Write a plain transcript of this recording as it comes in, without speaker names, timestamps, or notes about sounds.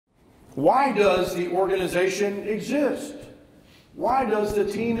Why does the organization exist? Why does the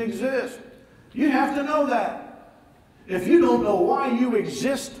team exist? You have to know that. If you don't know why you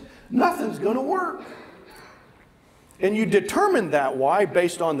exist, nothing's going to work. And you determine that why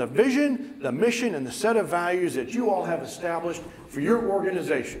based on the vision, the mission, and the set of values that you all have established for your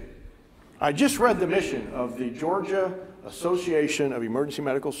organization. I just read the mission of the Georgia Association of Emergency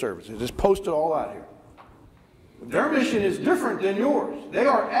Medical Services. It's posted all out here. Their mission is different than yours. They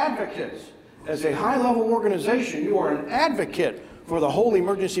are advocates. As a high-level organization, you are an advocate for the whole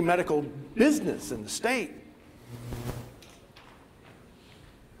emergency medical business in the state.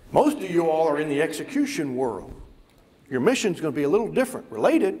 Most of you all are in the execution world. Your mission's going to be a little different,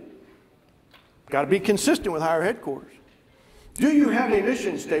 related. Got to be consistent with higher headquarters. Do you have a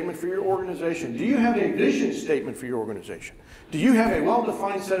mission statement for your organization? Do you have a vision statement for your organization? Do you have a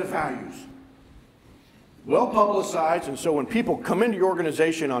well-defined set of values? Well-publicized, and so when people come into your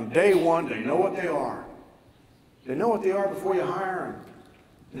organization on day one, they know what they are. They know what they are before you hire them.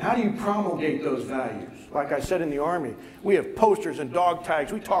 And how do you promulgate those values? Like I said in the Army, we have posters and dog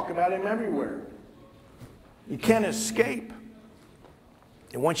tags. We talk about them everywhere. You can't escape.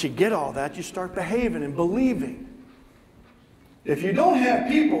 And once you get all that, you start behaving and believing. If you don't have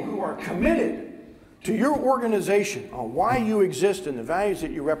people who are committed to your organization on why you exist and the values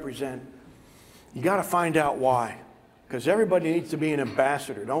that you represent, you got to find out why. Because everybody needs to be an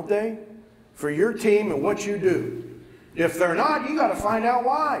ambassador, don't they? For your team and what you do. If they're not, you got to find out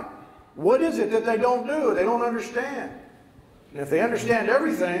why. What is it that they don't do? They don't understand. And if they understand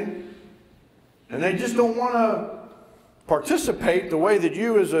everything, and they just don't want to participate the way that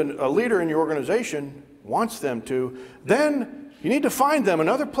you as a leader in your organization wants them to, then you need to find them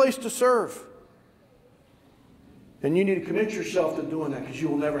another place to serve. And you need to commit yourself to doing that, because you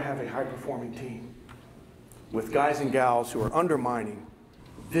will never have a high-performing team with guys and gals who are undermining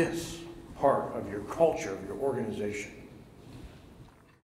this part of your culture, of your organization.